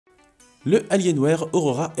Le Alienware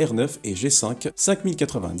Aurora R9 et G5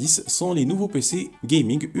 5090 sont les nouveaux PC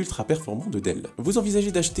gaming ultra performants de Dell. Vous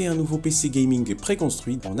envisagez d'acheter un nouveau PC gaming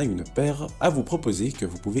préconstruit, on a une paire à vous proposer que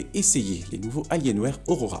vous pouvez essayer, les nouveaux Alienware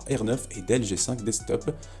Aurora R9 et Dell G5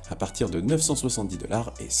 Desktop à partir de 970$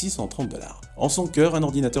 et 630$. En son cœur, un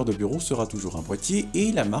ordinateur de bureau sera toujours un boîtier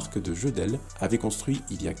et la marque de jeux Dell avait construit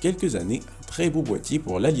il y a quelques années un très beau boîtier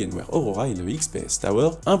pour l'Alienware Aurora et le XPS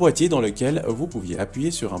Tower, un boîtier dans lequel vous pouviez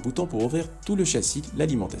appuyer sur un bouton pour ouvrir tout le châssis,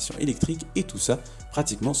 l'alimentation électrique et tout ça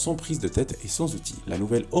pratiquement sans prise de tête et sans outils. La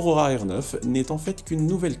nouvelle Aurora R9 n'est en fait qu'une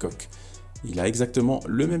nouvelle coque. Il a exactement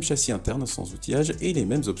le même châssis interne sans outillage et les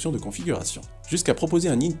mêmes options de configuration. Jusqu'à proposer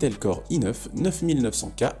un Intel Core i9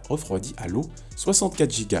 9900K refroidi à l'eau,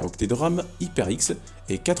 64 Go de RAM HyperX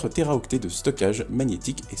et 4 Teraoctets de stockage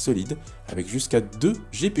magnétique et solide avec jusqu'à 2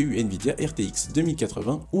 GPU Nvidia RTX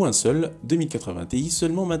 2080 ou un seul 2080 Ti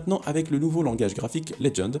seulement maintenant avec le nouveau langage graphique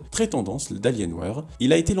Legend, très tendance d'Alienware.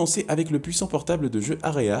 Il a été lancé avec le puissant portable de jeu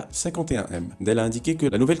Area 51M. Dell a indiqué que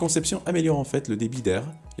la nouvelle conception améliore en fait le débit d'air,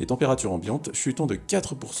 les températures ambiantes chutant de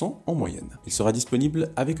 4% en moyenne. Il sera disponible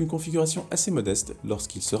avec une configuration assez modeste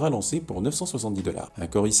lorsqu'il sera lancé pour 970$. Un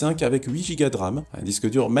Core i5 avec 8 Go de RAM, un disque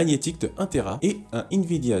dur magnétique de 1 Tera et un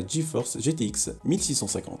Nvidia GeForce GTX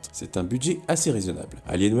 1650. C'est un budget assez raisonnable.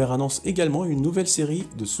 Alienware annonce également une nouvelle série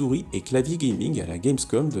de souris et claviers gaming à la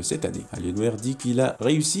Gamescom de cette année. Alienware dit qu'il a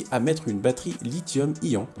réussi à mettre une batterie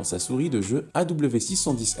lithium-ion dans sa souris de jeu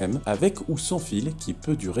AW610M avec ou sans fil qui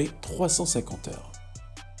peut durer 350 heures.